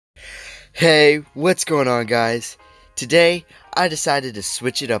Hey, what's going on, guys? Today, I decided to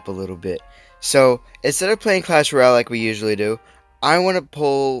switch it up a little bit. So, instead of playing Clash Royale like we usually do, I want to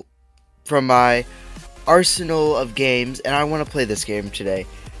pull from my arsenal of games and I want to play this game today.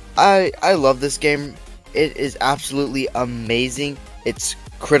 I love this game. It is absolutely amazing. It's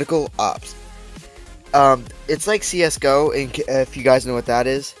Critical Ops. It's like CS:GO, if you guys know what that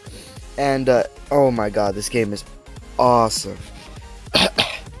is. And oh my god, this game is awesome.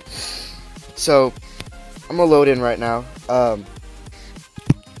 So, I'm gonna load in right now. I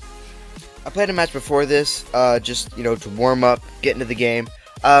played a match before this, just to warm up, get into the game.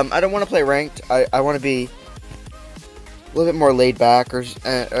 I don't want to play ranked. I want to be a little bit more laid back, or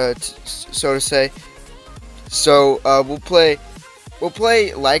so to say. So we'll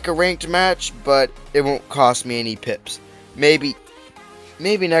play like a ranked match, but it won't cost me any pips. Maybe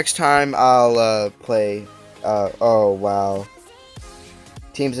next time I'll play. Oh wow,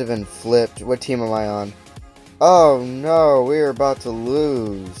 teams have been flipped. What team am I on? Oh no, we're about to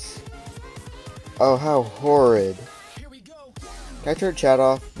lose. Oh, how horrid. Can I turn chat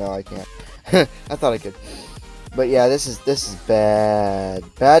off? No, I can't. I thought I could. But yeah, this is bad.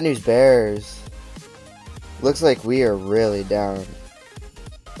 Bad news bears. Looks like we are really down.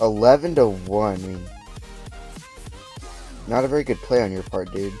 11-1. I mean, not a very good play on your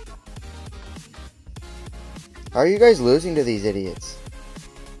part, dude. How are you guys losing to these idiots?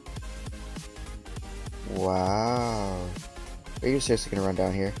 Wow. Are you seriously gonna run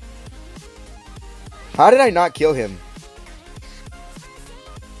down here? How did I not kill him?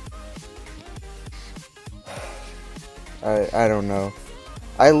 I don't know.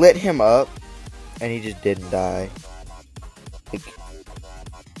 I lit him up and he just didn't die. Like,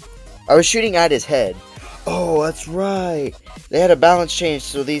 I was shooting at his head. Oh, that's right. They had a balance change,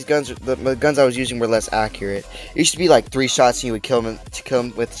 so these guns, the guns I was using, were less accurate. It used to be like 3 shots and you would kill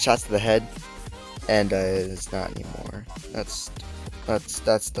him with shots to the head, and it's not anymore. That's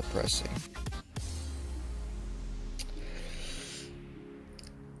depressing.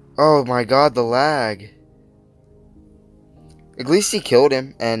 Oh my god, the lag. At least he killed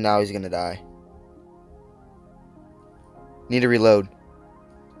him, and now he's gonna die. Need to reload.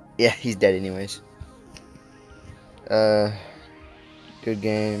 Yeah, he's dead anyways. Good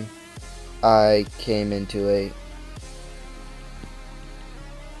game. I came into a...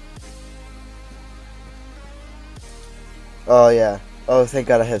 Oh yeah. Oh, thank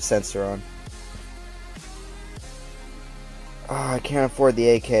god I have sensor on. Oh, I can't afford the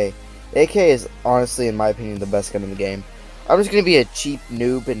AK. The AK is honestly, in my opinion, the best gun in the game. I'm just gonna be a cheap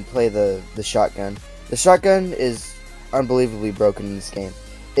noob and play the shotgun. The shotgun is unbelievably broken in this game.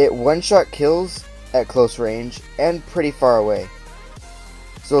 It one-shot kills at close range and pretty far away.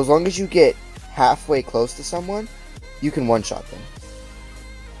 So as long as you get halfway close to someone, you can one-shot them.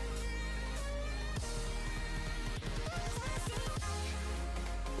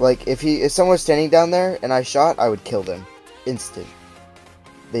 Like if someone was standing down there and I shot, I would kill them instant.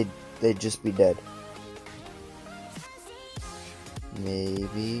 They'd just be dead.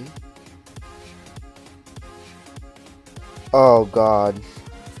 Maybe. Oh god.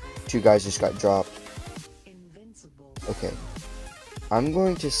 2 guys just got dropped. Okay. I'm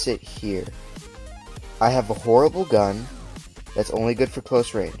going to sit here. I have a horrible gun that's only good for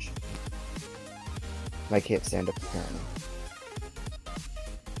close range. And I can't stand up apparently.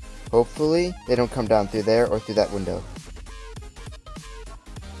 Hopefully they don't come down through there or through that window.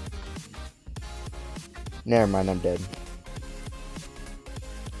 Never mind, I'm dead.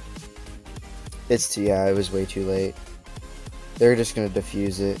 Yeah, it was way too late. They're just gonna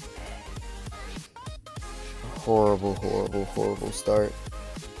defuse it. Horrible, horrible, horrible start.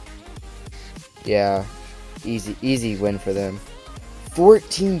 Yeah, easy win for them.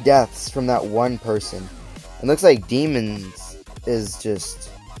 14 deaths from that one person. It looks like Demons is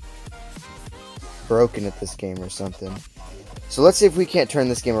just broken at this game or something. So let's see if we can't turn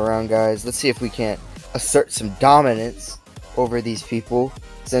this game around, guys. Let's see if we can't assert some dominance over these people,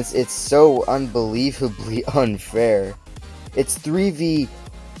 since it's so unbelievably unfair. It's 3v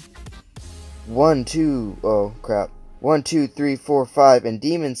 1, 2, oh crap, 1, 2, 3, 4, 5, and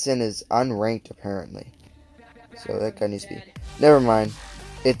Demon Sin is unranked apparently. So that guy needs to be. Never mind.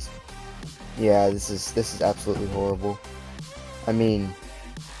 Yeah, this is absolutely horrible. I mean,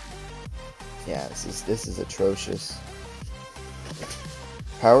 yeah, this is atrocious.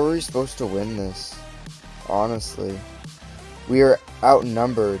 How are we supposed to win this? Honestly, we are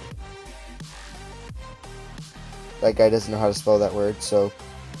outnumbered. That guy doesn't know how to spell that word, so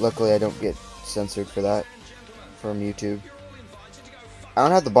luckily I don't get censored for that from YouTube. I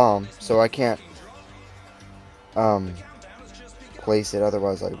don't have the bomb, so I can't place it,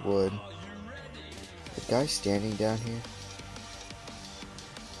 otherwise I would. The guy standing down here.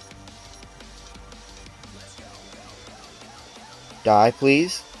 Die,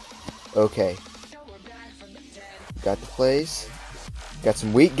 please. Okay. Got the plays. Got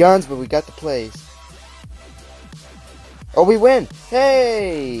some weak guns, but we got the plays. Oh, we win!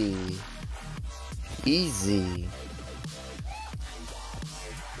 Hey! Easy.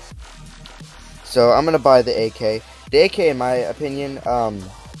 So I'm gonna buy the AK. The AK, in my opinion,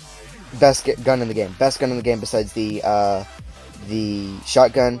 best gun in the game. Best gun in the game besides the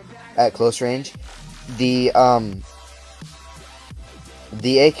shotgun at close range. The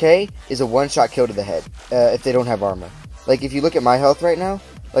AK is a one-shot kill to the head if they don't have armor. Like, if you look at my health right now,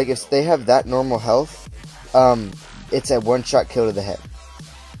 like, if they have that normal health, it's a one-shot kill to the head.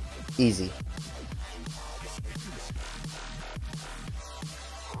 Easy.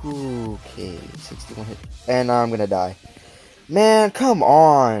 Okay, 61 hit. And now I'm gonna die. Man, come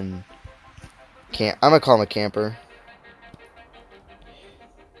on! I'm gonna call him a camper.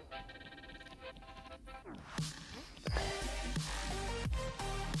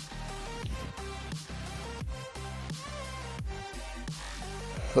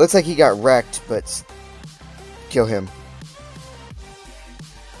 Looks like he got wrecked, but kill him.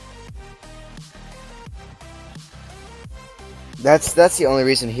 That's the only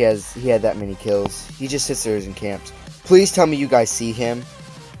reason he had that many kills. He just sits there and camps. Please tell me you guys see him.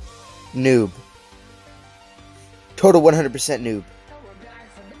 Noob. Total 100% noob.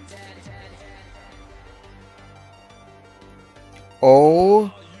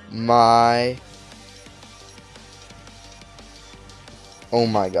 Oh my. Oh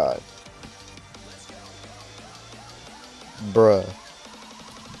my god. Bruh.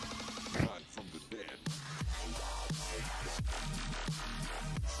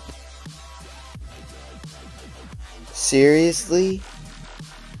 Seriously?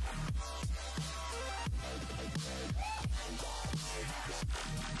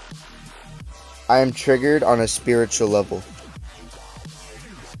 I am triggered on a spiritual level.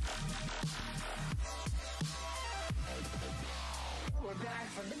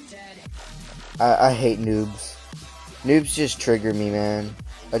 I hate noobs. Noobs just trigger me, man.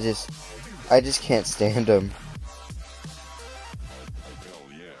 I just can't stand them.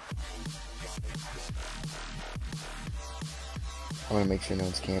 I want to make sure no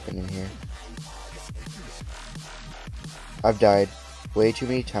one's camping in here. I've died way too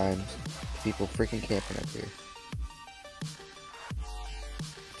many times to people freaking camping up here.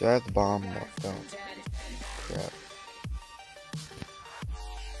 Do I have the bomb? No, don't. Crap.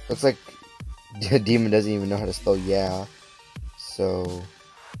 Looks like Demon doesn't even know how to spell yeah. So,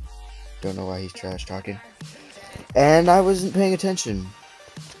 don't know why he's trash talking. And I wasn't paying attention.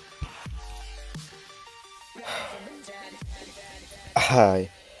 Hi.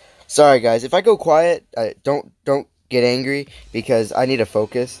 Sorry guys, if I go quiet, don't get angry because I need to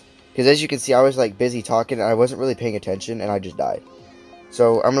focus. Because as you can see, I was like busy talking and I wasn't really paying attention and I just died.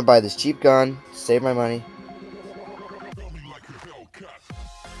 So I'm gonna buy this cheap gun, save my money.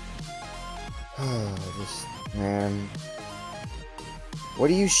 Man. What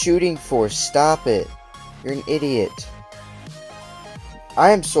are you shooting for? Stop it. You're an idiot.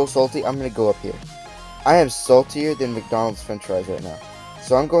 I am so salty, I'm gonna go up here. I am saltier than McDonald's french fries right now.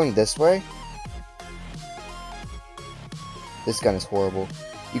 So I'm going this way. This gun is horrible.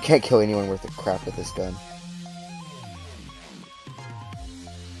 You can't kill anyone worth a crap with this gun.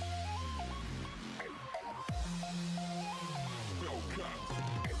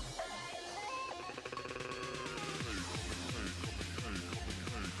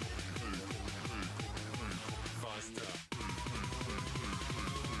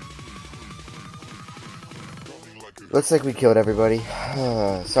 Looks like we killed everybody.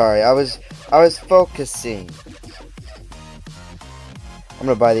 Sorry, I was focusing. I'm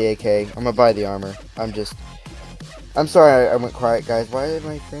gonna buy the AK. I'm gonna buy the armor. I'm sorry I went quiet, guys. Why are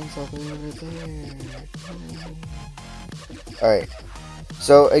my friends all over there? Alright.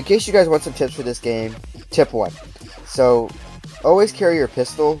 So, in case you guys want some tips for this game, tip 1. So, always carry your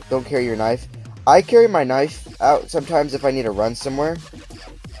pistol. Don't carry your knife. I carry my knife out sometimes if I need to run somewhere,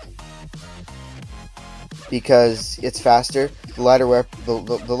 because it's faster. The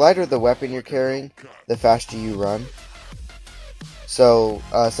lighter the weapon you're carrying, the faster you run. So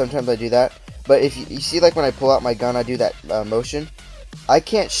sometimes I do that. But if you see, like when I pull out my gun, I do that motion. I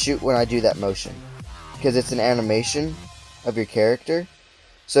can't shoot when I do that motion because it's an animation of your character.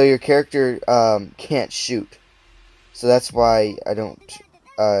 So your character can't shoot. So that's why I don't.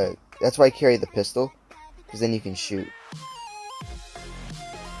 That's why I carry the pistol, because then you can shoot.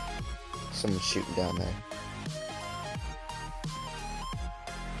 Someone's shooting down there.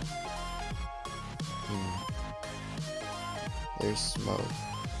 There's smoke.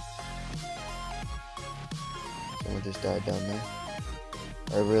 Someone just died down there.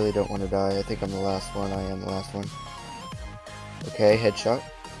 I really don't want to die. I think I'm the last one. I am the last one. Okay, headshot.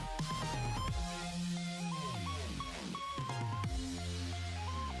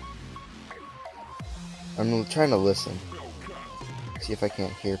 I'm trying to listen. See if I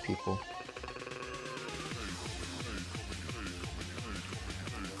can't hear people.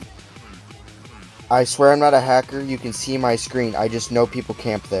 I swear I'm not a hacker. You can see my screen. I just know people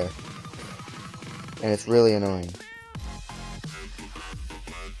camp there. And it's really annoying.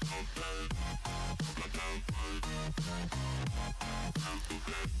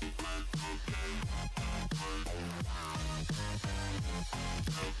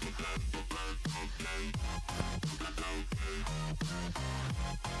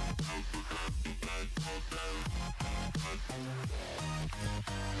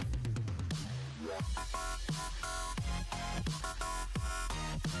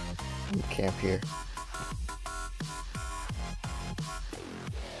 Camp here.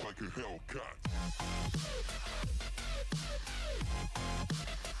 Like a Hellcat.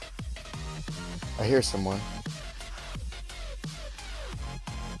 I hear someone.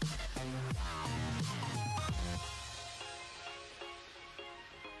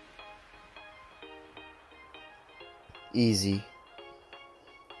 Easy.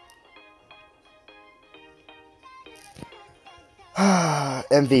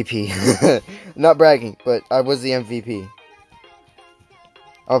 MVP. Not bragging, but I was the MVP.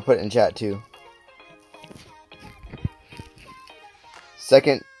 I'll put it in chat too.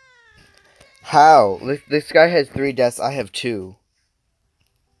 Second. How? This guy has 3 deaths. I have 2.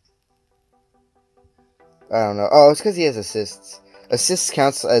 I don't know. Oh, it's because he has assists. Assists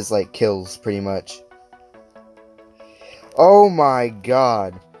counts as like kills, pretty much. Oh my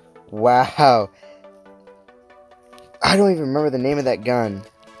god. Wow. I don't even remember the name of that gun.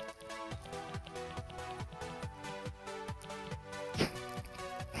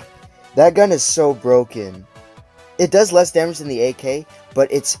 That gun is so broken. It does less damage than the AK,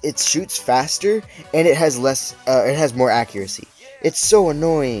 but it shoots faster and it has more accuracy. It's so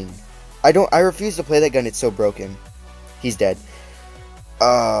annoying. I refuse to play that gun. It's so broken. He's dead.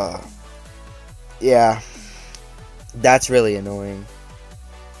 Yeah. That's really annoying.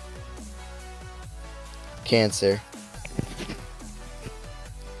 Cancer.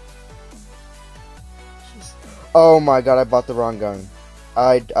 Oh my god, I bought the wrong gun.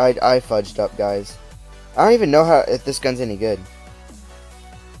 I fudged up, guys. I don't even know if this gun's any good.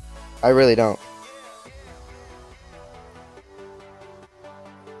 I really don't.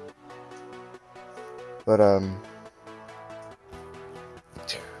 But,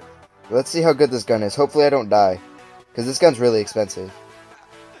 let's see how good this gun is. Hopefully I don't die. Because this gun's really expensive.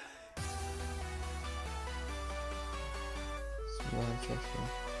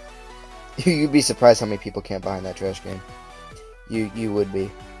 You'd be surprised how many people camp behind that trash can. You would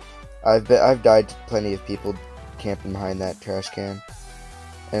be. I've died to plenty of people camping behind that trash can.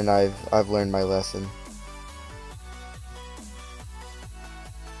 And I've learned my lesson.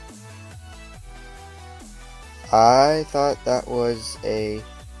 I thought that was a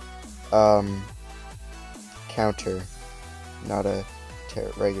counter, not a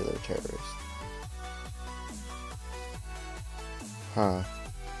regular terrorist. Huh.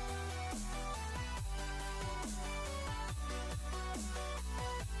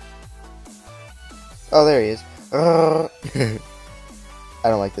 Oh, there he is. I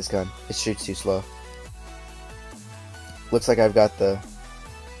don't like this gun. It shoots too slow. Looks like I've got the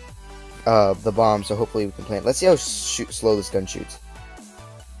bomb, so hopefully we can plant. Let's see how slow this gun shoots.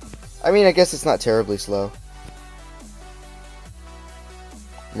 I mean, I guess it's not terribly slow.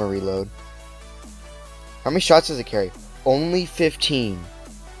 I'm gonna reload. How many shots does it carry? Only 15.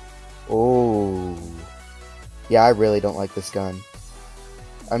 Oh. Yeah, I really don't like this gun.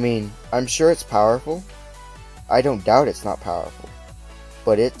 I mean, I'm sure it's powerful. I don't doubt it's not powerful.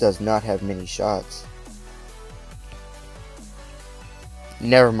 But it does not have many shots.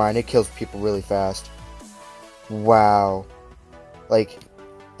 Never mind, it kills people really fast. Wow. Like,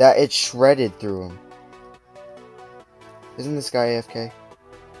 that, it shredded through him. Isn't this guy AFK?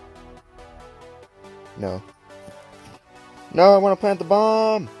 No. No, I want to plant the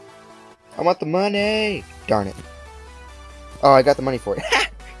bomb! I want the money! Darn it. Oh, I got the money for it.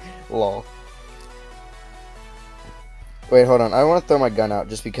 Lol. Wait, hold on. I want to throw my gun out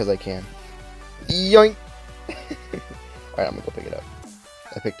just because I can. Yoink! Alright, I'm gonna go pick it up.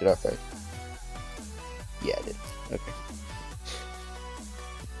 I picked it up, right? Yeah, I did. Okay.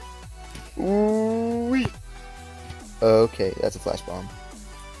 Ooh-wee. Okay, that's a flash bomb.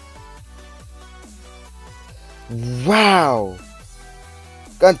 Wow!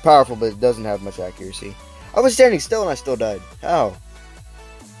 Gun's powerful, but it doesn't have much accuracy. I was standing still and I still died. How?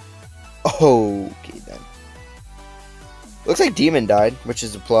 Okay, then. Looks like Demon died, which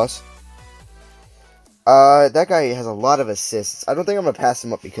is a plus. That guy has a lot of assists. I don't think I'm gonna pass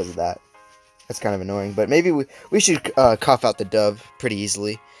him up because of that. That's kind of annoying, but maybe we should cough out the dub pretty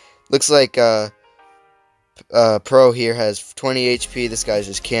easily. Looks like Pro here has 20 HP. This guy's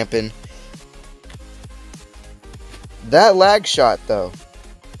just camping. That lag shot, though.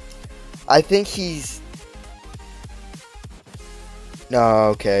 I think he's... No,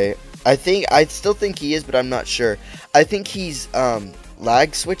 okay. I still think he is, but I'm not sure. I think he's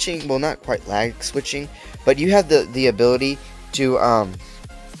lag switching. Well, not quite lag switching, but you have the ability to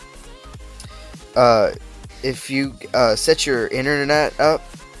if you set your internet up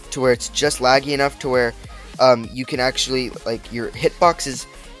to where it's just laggy enough to where you can actually, like, your hitbox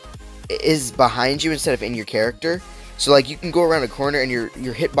is behind you instead of in your character. So like you can go around a corner and your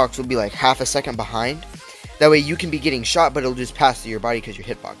hitbox will be like half a second behind. That way you can be getting shot, but it'll just pass through your body because your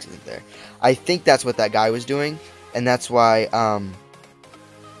hitbox isn't there. I think that's what that guy was doing, and that's why,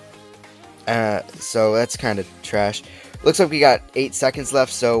 so that's kind of trash. Looks like we got 8 seconds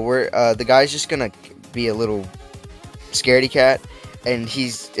left, so we're, the guy's just gonna be a little scaredy cat, and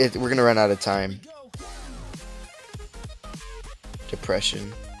we're gonna run out of time.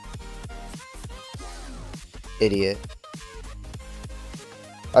 Depression. Idiot.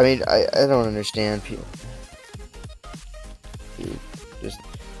 I mean, I don't understand people. Dude, just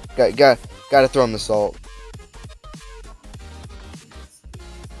gotta throw him the salt.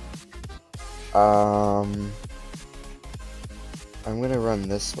 I'm gonna run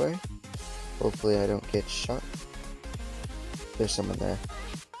this way. Hopefully I don't get shot. There's someone there.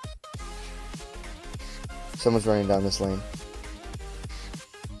 Someone's running down this lane.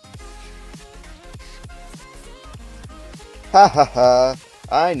 Ha ha ha!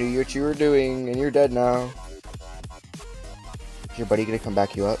 I knew what you were doing, and you're dead now. Is your buddy gonna come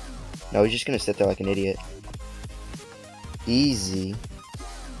back you up? No, he's just gonna sit there like an idiot. Easy.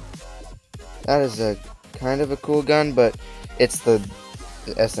 That is a kind of a cool gun, but it's the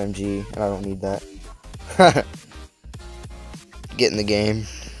SMG, and I don't need that. Get in the game.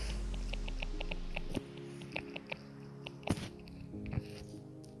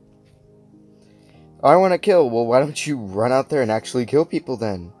 I want to kill. Well, why don't you run out there and actually kill people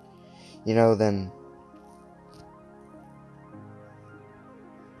then? You know, then...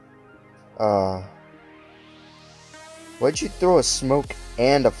 What'd you throw a smoke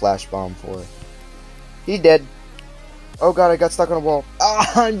and a flash bomb for? He's dead. Oh god, I got stuck on a wall.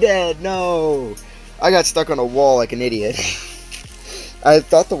 Ah, I'm dead. No! I got stuck on a wall like an idiot. I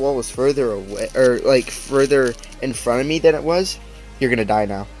thought the wall was further away, or like further in front of me than it was. You're gonna die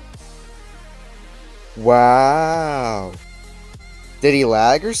now. Wow. Did he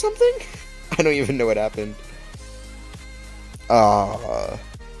lag or something? I don't even know what happened.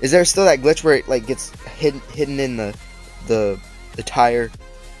 Is there still that glitch where it like gets hidden in the tire?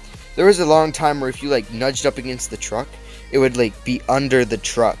 There was a long time where if you like nudged up against the truck, it would like be under the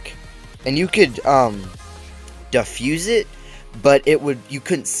truck. And you could defuse it, but you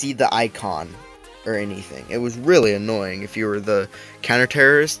couldn't see the icon or anything. It was really annoying if you were the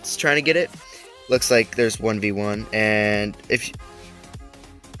counter-terrorists trying to get it. Looks like there's 1v1, and if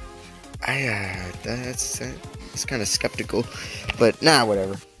that's kind of skeptical, but nah,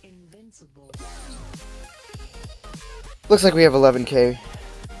 whatever. Looks like we have 11k.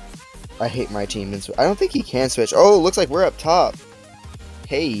 I hate my team. I don't think he can switch. Oh, looks like we're up top.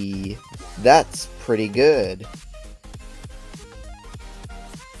 Hey, that's pretty good.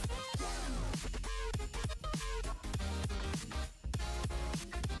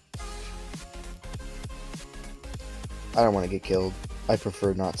 I don't want to get killed. I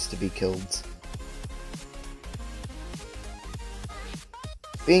prefer not to be killed.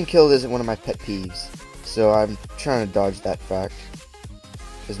 Being killed isn't one of my pet peeves, so I'm trying to dodge that fact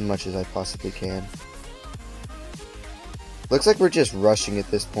as much as I possibly can. Looks like we're just rushing at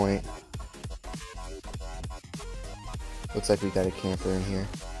this point. Looks like we got a camper in here.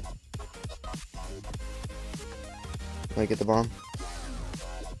 Can I get the bomb?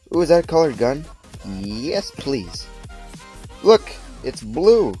 Ooh, is that a colored gun? Yes, please. Look, it's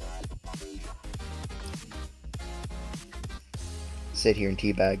blue. Sit here and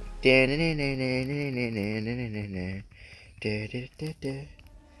teabag.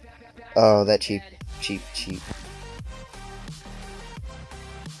 Oh, that cheap.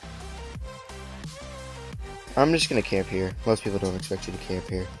 I'm just gonna camp here. Most people don't expect you to camp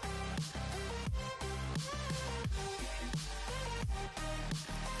here.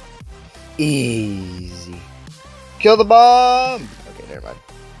 Easy. Kill the bomb! Okay, never mind.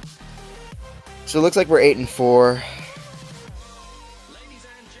 So it looks like we're 8-4.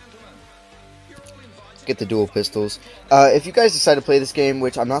 Get the dual pistols. If you guys decide to play this game,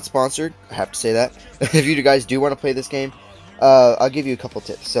 which I'm not sponsored, I have to say that. If you guys do want to play this game, I'll give you a couple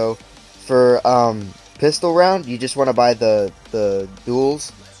tips. So, for pistol round, you just want to buy the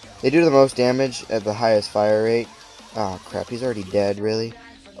duals. They do the most damage at the highest fire rate. Oh crap, he's already dead, really?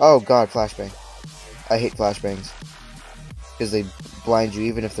 Oh god, flashbang. I hate flashbangs. Because they blind you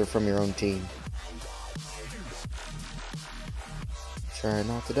even if they're from your own team. Trying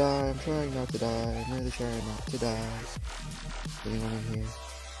not to die, I'm trying not to die, I'm really trying not to die. Anyone in here?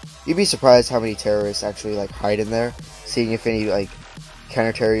 You'd be surprised how many terrorists actually like hide in there, seeing if any like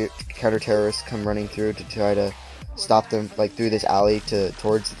counter terrorists come running through to try to stop them like through this alley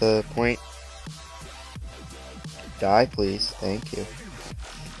towards the point. Die, please. Thank you.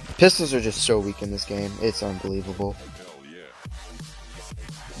 Pistols are just so weak in this game. It's unbelievable.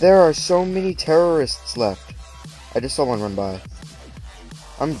 There are so many terrorists left. I just saw one run by.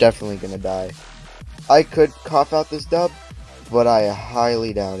 I'm definitely gonna die. I could cough out this dub, but I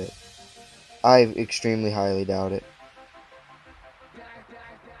highly doubt it. I extremely highly doubt it.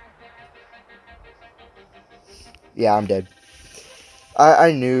 Yeah, I'm dead.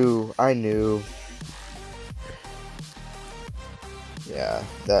 I knew. Yeah,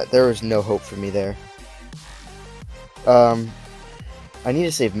 that there was no hope for me there. I need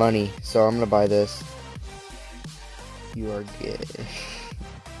to save money, so I'm gonna buy this. You are gay.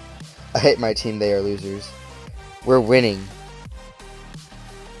 I hate my team, they are losers. We're winning.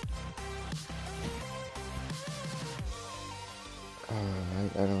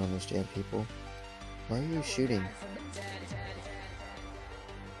 I don't understand people. Why are you shooting?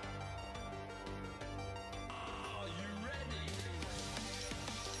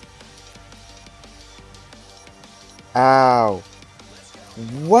 Ow.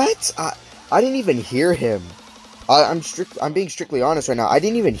 What? I didn't even hear him. I'm being strictly honest right now. I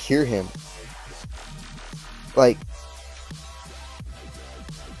didn't even hear him. Like,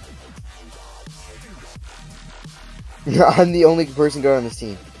 I'm the only person going on this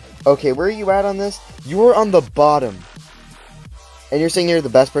team. Okay, where are you at on this? You are on the bottom. And you're saying you're the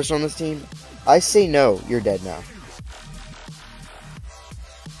best person on this team? I say no. You're dead now.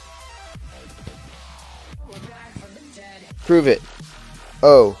 Prove it.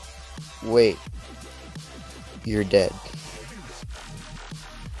 Oh. Wait. You're dead.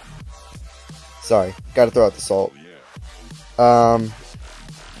 Sorry. Gotta throw out the salt. I'm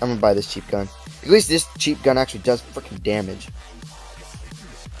gonna buy this cheap gun. At least this cheap gun actually does freaking damage.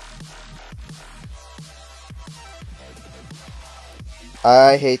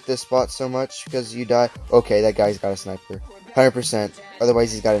 I hate this spot so much because you die. Okay, that guy's got a sniper. 100%.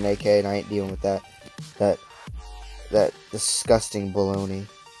 Otherwise, he's got an AK, and I ain't dealing with that. That disgusting baloney.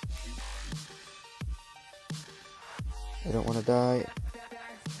 I don't want to die.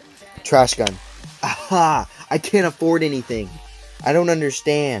 Trash gun. Aha! I can't afford anything. I don't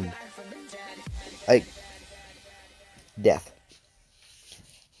understand. Like, death.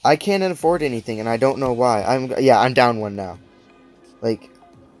 I can't afford anything, and I don't know why. I'm down one now. Like,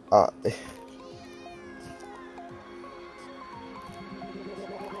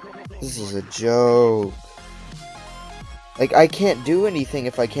 this is a joke. Like, I can't do anything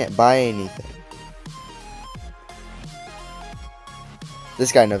if I can't buy anything.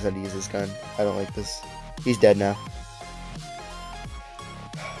 This guy knows how to use this gun. I don't like this. He's dead now.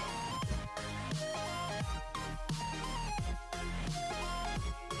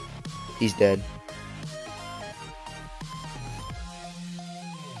 He's dead.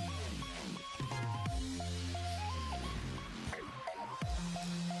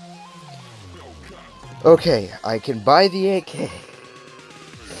 Okay, I can buy the AK.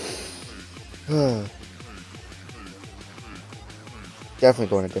 Definitely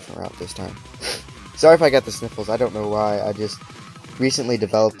going a different route this time. Sorry if I got the sniffles. I don't know why. I just recently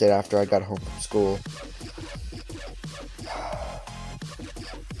developed it after I got home from school.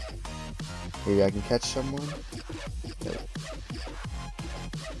 Maybe I can catch someone. No.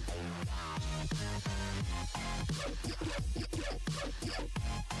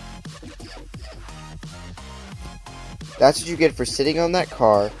 That's what you get for sitting on that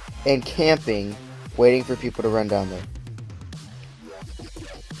car and camping, waiting for people to run down there.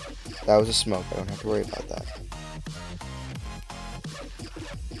 That was a smoke. I don't have to worry about that.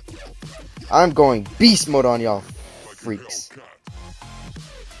 I'm going beast mode on y'all, freaks.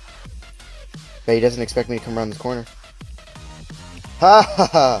 Bet he doesn't expect me to come around this corner. Ha ha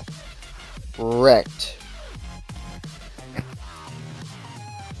ha! Wrecked.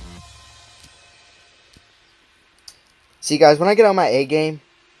 See, guys, when I get on my A game,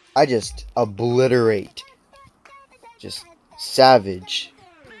 I just obliterate. Just savage.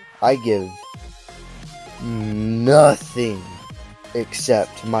 I give nothing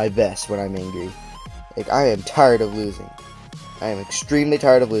except my best when I'm angry. Like, I am tired of losing. I am extremely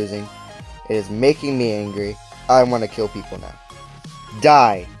tired of losing. It is making me angry. I want to kill people now.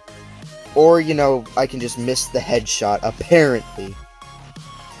 Die. Or, you know, I can just miss the headshot, apparently.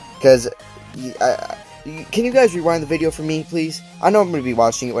 Because, can you guys rewind the video for me, please? I know I'm going to be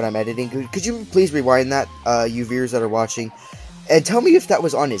watching it when I'm editing. Could you please rewind that, you viewers that are watching? And tell me if that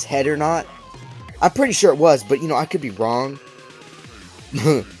was on his head or not. I'm pretty sure it was, but, you know, I could be wrong.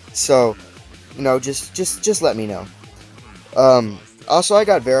 So, you know, just let me know. Also, I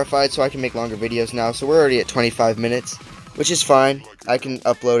got verified, so I can make longer videos now. So we're already at 25 minutes, which is fine. I can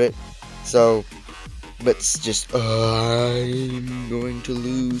upload it. So, but it's just, I'm going to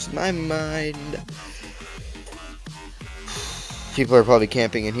lose my mind. People are probably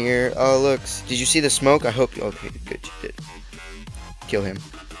camping in here. Oh, look. Did you see the smoke? I hope you... Okay, good. You did. Kill him.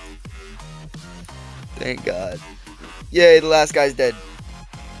 Thank God. Yay, the last guy's dead.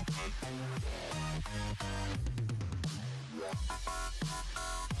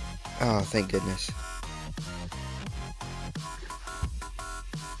 Oh, thank goodness.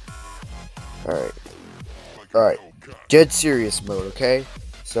 Alright. Alright. Dead serious mode, okay?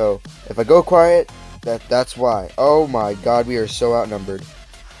 So, if I go quiet, that's why. Oh my God, we are so outnumbered.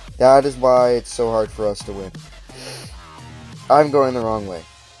 That is why it's so hard for us to win. I'm going the wrong way.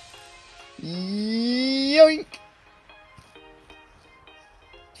 Yoink!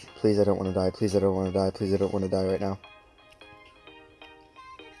 Please, I don't want to die. Please, I don't want to die. Please, I don't want to die right now.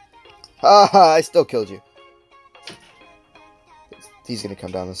 Haha, I still killed you. He's gonna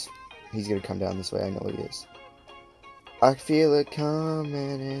come down this. He's gonna come down this way. I know he is. I feel it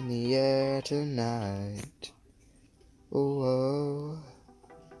coming in the air tonight. Oh,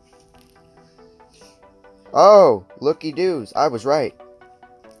 oh, looky doos. I was right.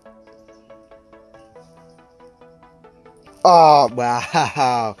 Oh,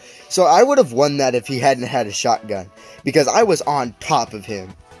 wow. So I would have won that if he hadn't had a shotgun. Because I was on top of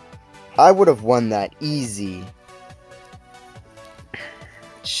him. I would have won that easy.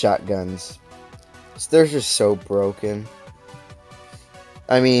 Shotguns. They're just so broken.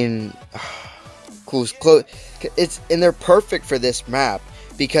 I mean, close. And they're perfect for this map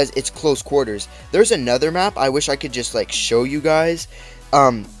because it's close quarters. There's another map I wish I could just like show you guys,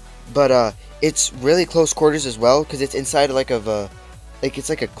 but it's really close quarters as well because it's inside like it's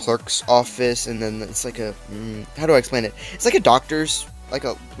like a clerk's office, and then it's like a how do I explain it? It's like a doctor's, like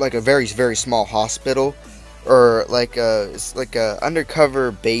a very very small hospital, or it's like a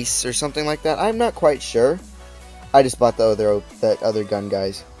undercover base or something like that. I'm not quite sure. I just bought that other gun,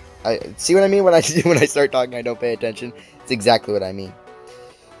 guys. I see what I mean when I start talking. I don't pay attention. It's exactly what I mean.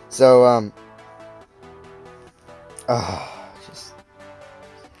 So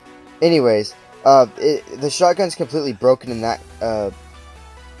anyways, the shotgun's completely broken in that.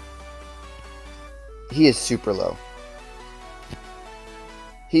 He is super low.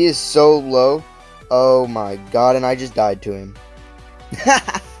 He is so low. Oh my God, and I just died to him.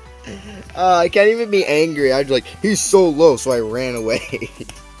 I can't even be angry. I'd like, he's so low, so I ran away.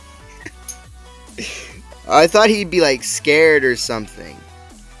 I thought he'd be like scared or something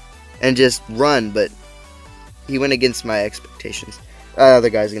and just run, but he went against my expectations. Other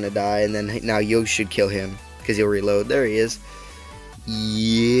guy's gonna die, and then now you should kill him because he'll reload. There he is.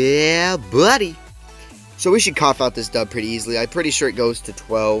 Yeah, buddy. So we should cough out this dub pretty easily. I'm pretty sure it goes to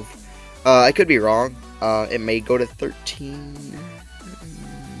 12. I could be wrong. It may go to 13.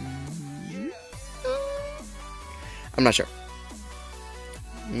 I'm not sure.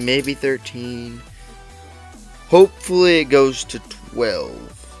 Maybe 13. Hopefully it goes to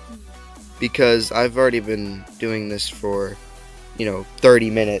 12. Because I've already been doing this for, 30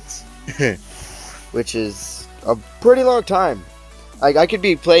 minutes. Which is a pretty long time. I could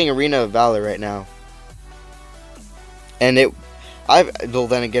be playing Arena of Valor right now. And well,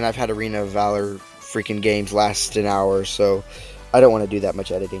 then again, I've had Arena of Valor freaking games last an hour, so I don't want to do that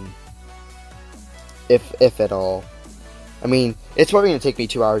much editing. If at all. I mean, it's probably going to take me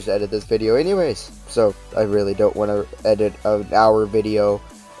 2 hours to edit this video anyways, so I really don't want to edit an hour video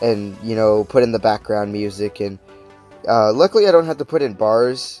and, put in the background music. And luckily I don't have to put in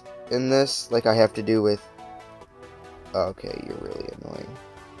bars in this like I have to do with... Okay, you're really annoying.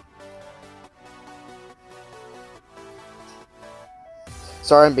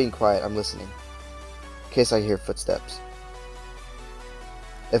 Sorry, I'm being quiet. I'm listening. In case I hear footsteps.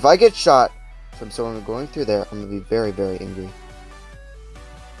 If I get shot from someone going through there, I'm going to be very, very angry.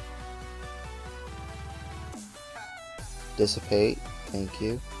 dissipate. Thank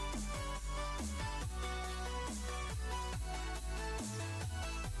you.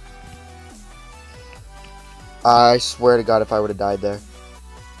 I swear to God, if I would have died there.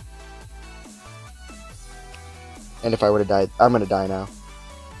 And if I would have died, I'm gonna die now.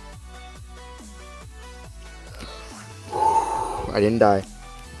 I didn't die.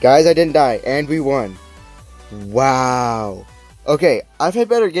 Guys, I didn't die, and we won. Wow. Okay, I've had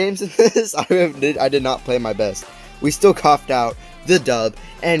better games than this. I did not play my best. We still coughed out the dub,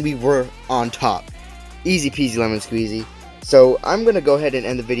 and we were on top. Easy peasy lemon squeezy. So I'm gonna go ahead and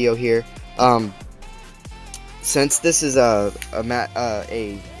end the video here. Since this is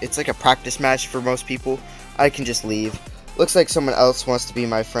it's like a practice match for most people, I can just leave. Looks like someone else wants to be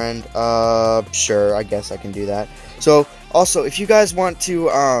my friend. Sure, I guess I can do that. So, also, if you guys want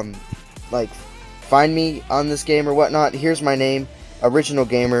to, like, find me on this game or whatnot, here's my name, Original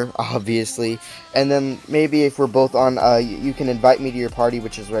Gamer, obviously. And then maybe if we're both on, you can invite me to your party,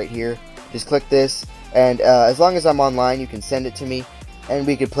 which is right here. Just click this, and as long as I'm online, you can send it to me, and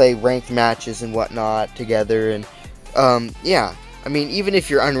we could play ranked matches and whatnot together. And yeah, I mean, even if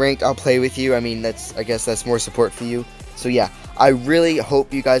you're unranked, I'll play with you. I mean, I guess that's more support for you. So yeah, I really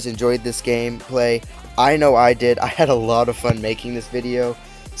hope you guys enjoyed this gameplay. I know I did. I had a lot of fun making this video.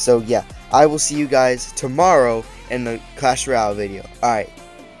 So yeah, I will see you guys tomorrow in the Clash Royale video. Alright,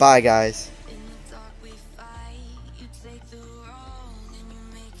 bye guys.